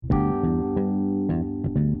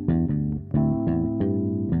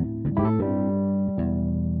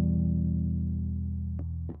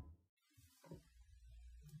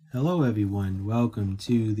Hello, everyone. Welcome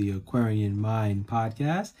to the Aquarian Mind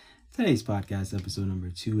Podcast. Today's podcast, episode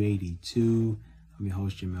number 282. I'm your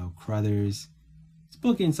host, Jamel Crothers. It's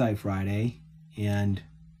Book Insight Friday, and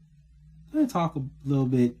I'm going to talk a little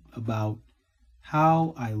bit about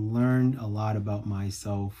how I learned a lot about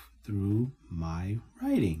myself through my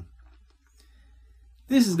writing.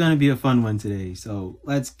 This is going to be a fun one today, so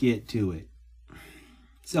let's get to it.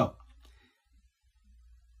 So,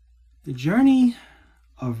 the journey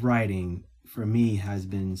of writing for me has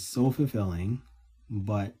been so fulfilling,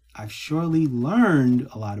 but I've surely learned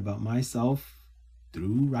a lot about myself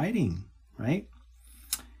through writing, right?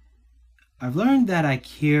 I've learned that I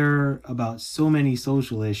care about so many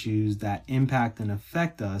social issues that impact and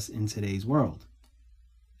affect us in today's world.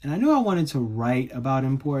 And I knew I wanted to write about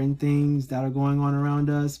important things that are going on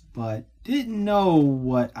around us, but didn't know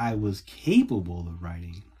what I was capable of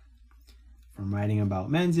writing. From writing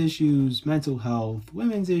about men's issues, mental health,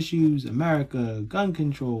 women's issues, America, gun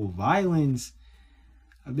control, violence,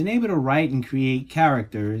 I've been able to write and create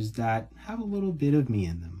characters that have a little bit of me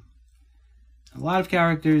in them. A lot of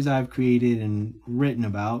characters I've created and written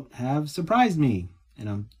about have surprised me, and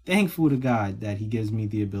I'm thankful to God that He gives me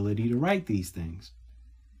the ability to write these things.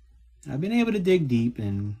 And I've been able to dig deep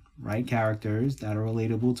and write characters that are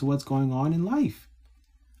relatable to what's going on in life.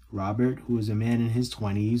 Robert, who is a man in his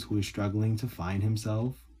 20s who is struggling to find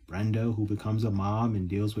himself. Brenda, who becomes a mom and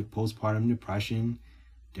deals with postpartum depression.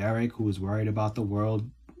 Derek, who is worried about the world,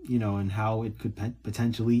 and how it could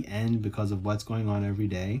potentially end because of what's going on every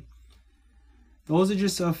day. Those are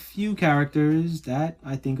just a few characters that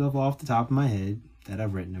I think of off the top of my head that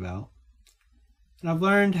I've written about. And I've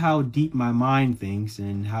learned how deep my mind thinks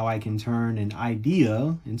and how I can turn an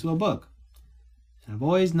idea into a book. And I've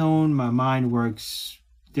always known my mind works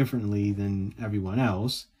differently than everyone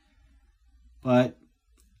else, but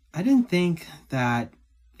I didn't think that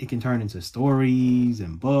it can turn into stories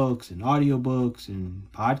and books and audiobooks and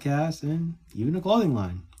podcasts and even a clothing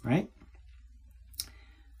line, right?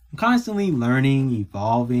 I'm constantly learning,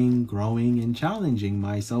 evolving, growing, and challenging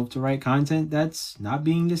myself to write content that's not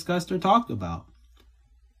being discussed or talked about.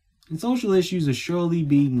 And social issues are surely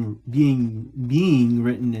being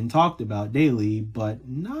written and talked about daily, but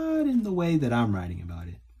not in the way that I'm writing about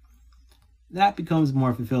it. That becomes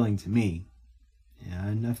more fulfilling to me.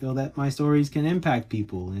 And I feel that my stories can impact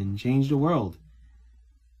people and change the world.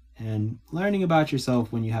 And learning about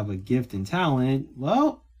yourself when you have a gift and talent,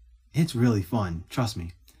 well, it's really fun, trust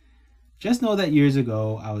me. Just know that years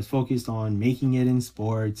ago, I was focused on making it in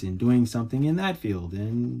sports and doing something in that field.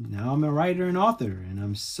 And now I'm a writer and author. And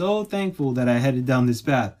I'm so thankful that I headed down this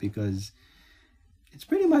path because it's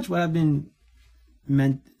pretty much what I've been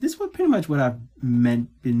been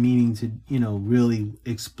meaning to, really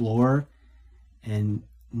explore. And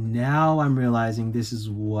now I'm realizing this is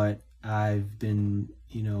what I've been,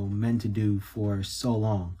 meant to do for so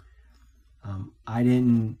long. I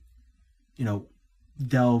didn't,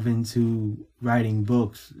 delve into writing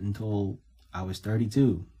books until I was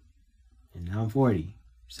 32, and now I'm 40.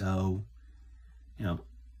 So,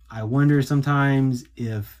 I wonder sometimes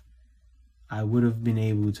if I would have been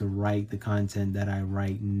able to write the content that I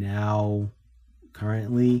write now,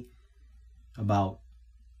 currently, about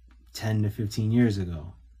 10 to 15 years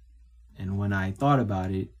ago. And when I thought about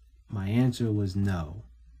it, my answer was no.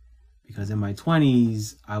 Because in my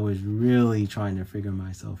 20s, I was really trying to figure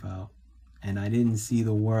myself out. And I didn't see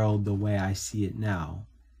the world the way I see it now.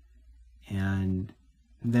 And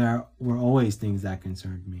there were always things that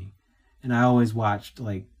concerned me. And I always watched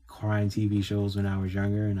crime TV shows when I was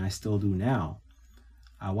younger, and I still do now.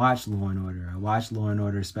 I watch Law and Order. I watch Law and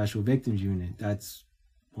Order Special Victims Unit. That's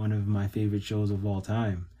one of my favorite shows of all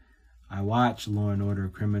time. I watch Law and Order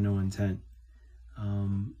Criminal Intent.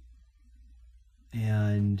 I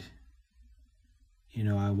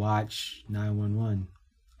watch 911.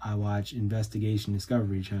 I watch Investigation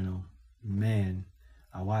Discovery Channel. Man,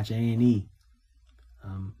 I watch A&E.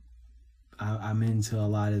 I'm into a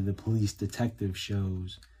lot of the police detective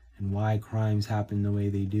shows and why crimes happen the way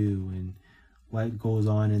they do and what goes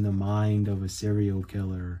on in the mind of a serial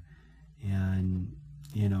killer. And,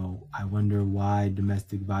 I wonder why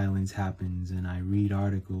domestic violence happens, and I read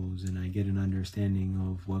articles and I get an understanding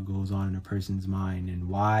of what goes on in a person's mind and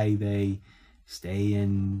why they stay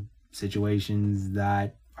in situations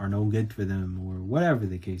that are no good for them or whatever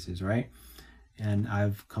the case is, right? And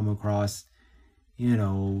I've come across,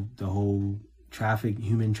 the whole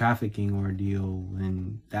human trafficking ordeal,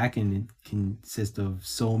 and that can consist of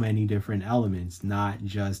so many different elements, not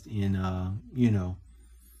just in a,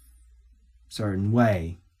 certain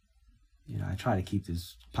way. I try to keep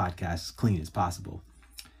this podcast as clean as possible.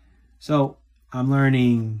 So I'm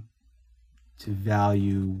learning to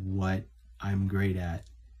value what I'm great at.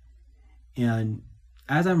 And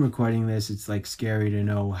as I'm recording this, it's like scary to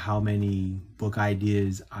know how many book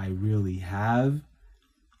ideas I really have.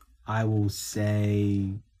 I will say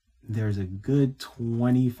there's a good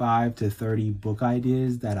 25 to 30 book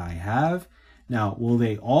ideas that I have. Now, will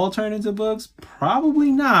they all turn into books?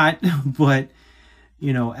 Probably not, but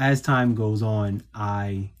you know, as time goes on,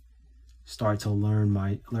 I start to learn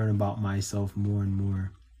about myself more and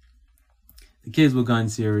more. The Kids with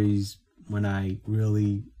Guns series, when I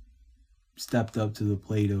really stepped up to the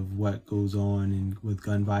plate of what goes on and with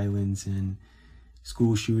gun violence and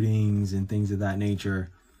school shootings and things of that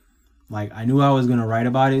nature, like I knew I was going to write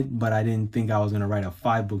about it, but I didn't think I was going to write a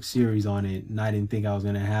 5-book series on it, and I didn't think I was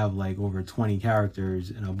going to have like over 20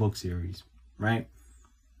 characters in a book series, right?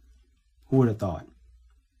 Who would have thought?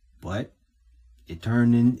 But it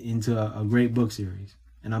turned into a great book series,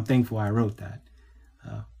 and I'm thankful I wrote that.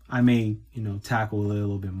 I may, tackle it a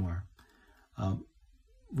little bit more.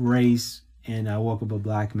 Race and I Woke Up a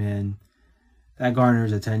Black Man, that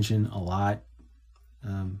garners attention a lot.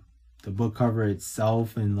 The book cover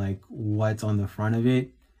itself and like what's on the front of it,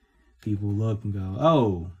 people look and go,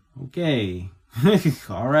 oh, okay,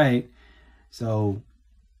 all right. So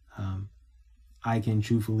I can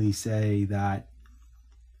truthfully say that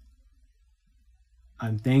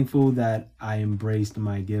I'm thankful that I embraced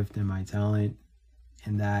my gift and my talent,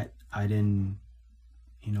 and that I didn't,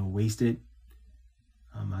 waste it.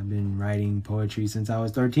 I've been writing poetry since I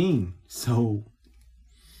was 13. So,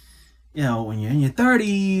 when you're in your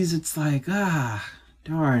 30s, it's like,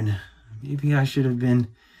 darn, maybe I should have been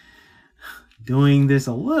doing this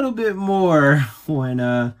a little bit more when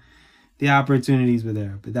the opportunities were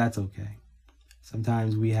there. But that's okay.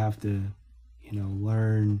 Sometimes we have to,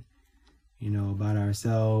 learn, about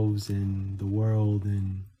ourselves and the world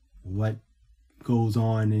and what goes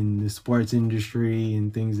on in the sports industry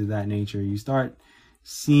and things of that nature. You start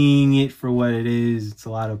seeing it for what it is. It's a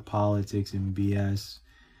lot of politics and BS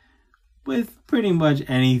with pretty much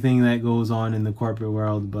anything that goes on in the corporate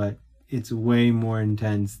world, but it's way more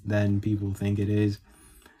intense than people think it is.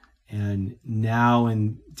 And now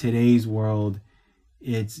in today's world,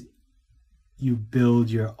 it's you build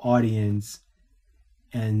your audience,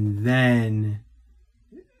 and then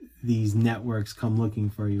these networks come looking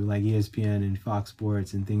for you, like ESPN and Fox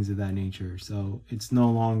Sports and things of that nature. So it's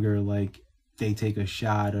no longer like they take a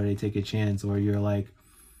shot or they take a chance, or you're like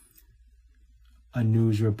a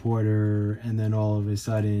news reporter and then all of a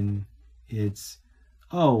sudden it's,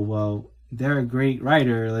 oh, well, they're a great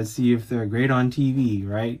writer, let's see if they're great on TV,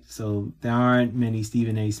 right? So there aren't many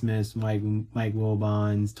Stephen A. Smiths, Mike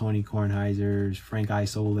Wilbons, Tony Kornheisers, Frank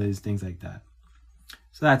Isolas, things like that.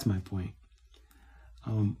 So that's my point.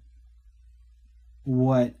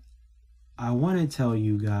 What I want to tell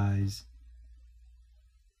you guys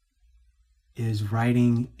is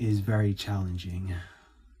writing is very challenging.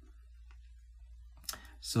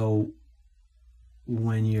 So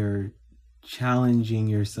when you're challenging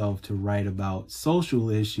yourself to write about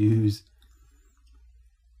social issues,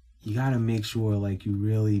 you got to make sure like you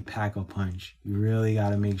really pack a punch. You really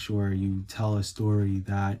got to make sure you tell a story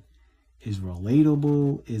that is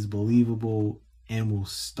relatable, is believable, and will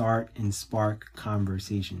start and spark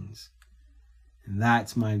conversations. And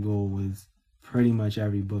that's my goal with pretty much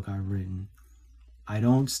every book I've written. I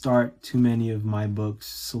don't start too many of my books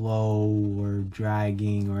slow or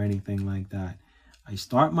dragging or anything like that. I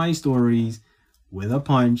start my stories with a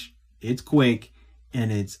punch. It's quick,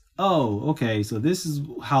 and it's, oh, okay, so this is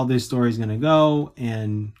how this story is going to go,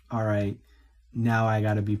 and all right, now I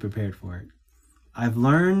got to be prepared for it. I've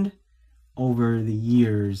learned over the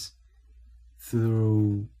years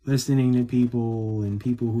through listening to people and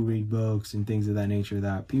people who read books and things of that nature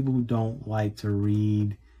that people don't like to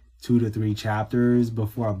read 2 to 3 chapters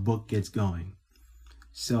before a book gets going.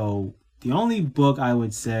 So the only book I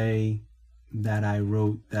would say that I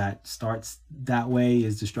wrote that starts that way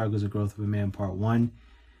is The Struggles and Growth of a Man Part 1.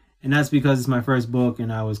 And that's because it's my first book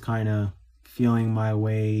and I was kind of feeling my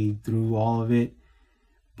way through all of it.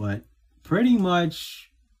 But pretty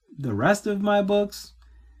much the rest of my books,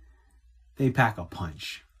 they pack a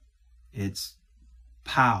punch. It's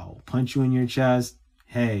pow, punch you in your chest.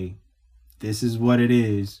 Hey, this is what it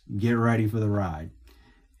is. Get ready for the ride.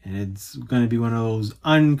 And it's going to be one of those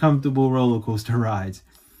uncomfortable roller coaster rides.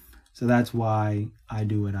 So that's why I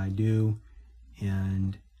do what I do.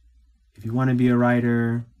 And if you want to be a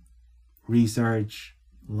writer, research,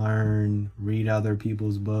 learn, read other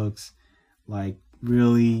people's books, like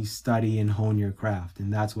really study and hone your craft.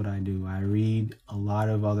 And that's what I do. I read a lot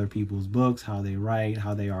of other people's books, how they write,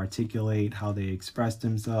 how they articulate, how they express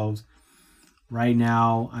themselves. Right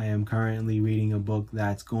now, I am currently reading a book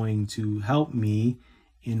that's going to help me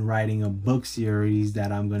in writing a book series that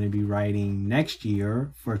I'm going to be writing next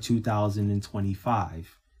year for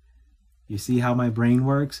 2025. You see how my brain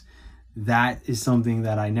works? That is something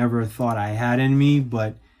that I never thought I had in me,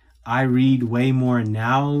 but I read way more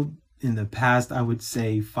now in the past, I would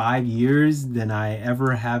say 5 years, than I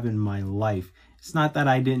ever have in my life. It's not that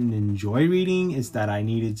I didn't enjoy reading, it's that I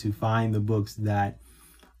needed to find the books that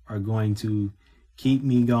are going to keep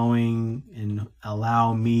me going and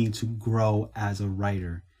allow me to grow as a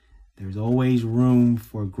writer. There's always room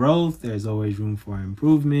for growth, there's always room for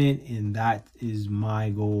improvement, and that is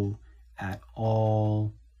my goal at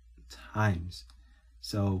all times.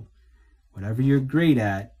 So whatever you're great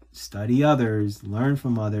at, study others, learn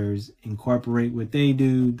from others, incorporate what they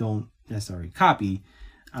do. Don't necessarily copy.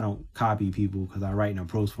 I don't copy people because I write in a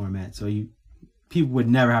prose format, so people would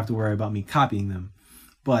never have to worry about me copying them.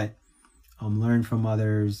 But learn from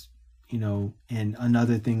others, and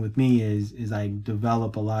another thing with me is I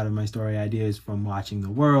develop a lot of my story ideas from watching the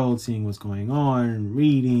world, seeing what's going on,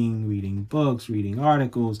 reading books, reading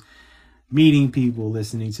articles, meeting people,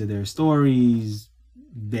 listening to their stories,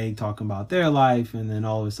 they talking about their life, and then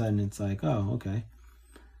all of a sudden it's like, oh, okay.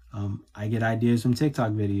 I get ideas from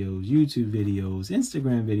TikTok videos, YouTube videos,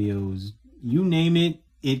 Instagram videos, you name it,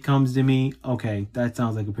 it comes to me. Okay, that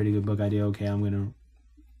sounds like a pretty good book idea. Okay, I'm gonna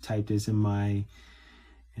type this in my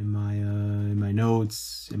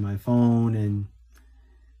notes, in my phone, and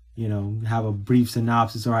have a brief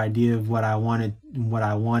synopsis or idea of what I want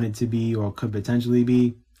it to be or could potentially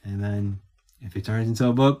be. And then if it turns into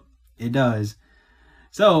a book, it does.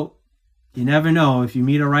 So you never know. If you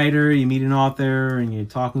meet a writer, you meet an author, and you're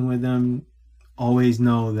talking with them, always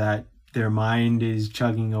know that their mind is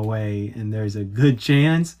chugging away, and there's a good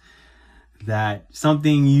chance that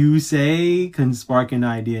something you say can spark an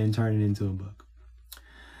idea and turn it into a book.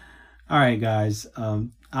 All right, guys.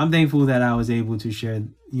 I'm thankful that I was able to share,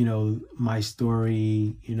 my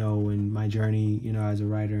story, and my journey, as a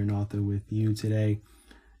writer and author with you today.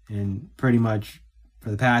 And pretty much for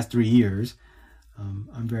the past 3 years,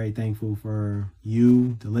 I'm very thankful for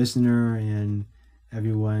you, the listener, and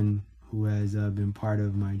everyone who has been part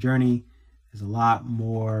of my journey. There's a lot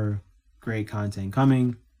more great content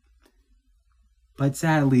coming. But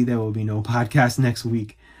sadly, there will be no podcast next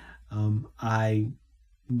week. I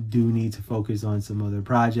do need to focus on some other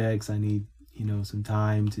projects. I need, some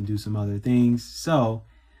time to do some other things. So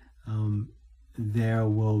there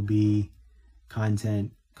will be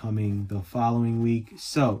content coming the following week.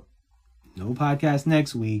 So no podcast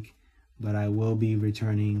next week, but I will be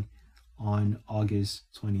returning on August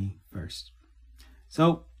 21st.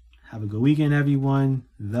 So have a good weekend, everyone.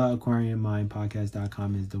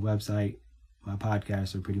 TheAquariumMindPodcast.com is the website. My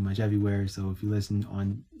podcasts are pretty much everywhere. So if you listen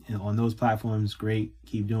on those platforms, great.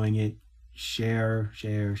 Keep doing it. Share,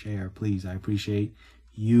 please. I appreciate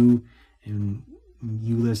you and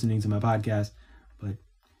you listening to my podcast. But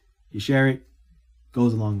you share it,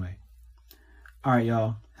 goes a long way. All right,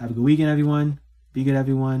 y'all. Have a good weekend, everyone. Be good,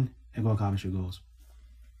 everyone. And go accomplish your goals.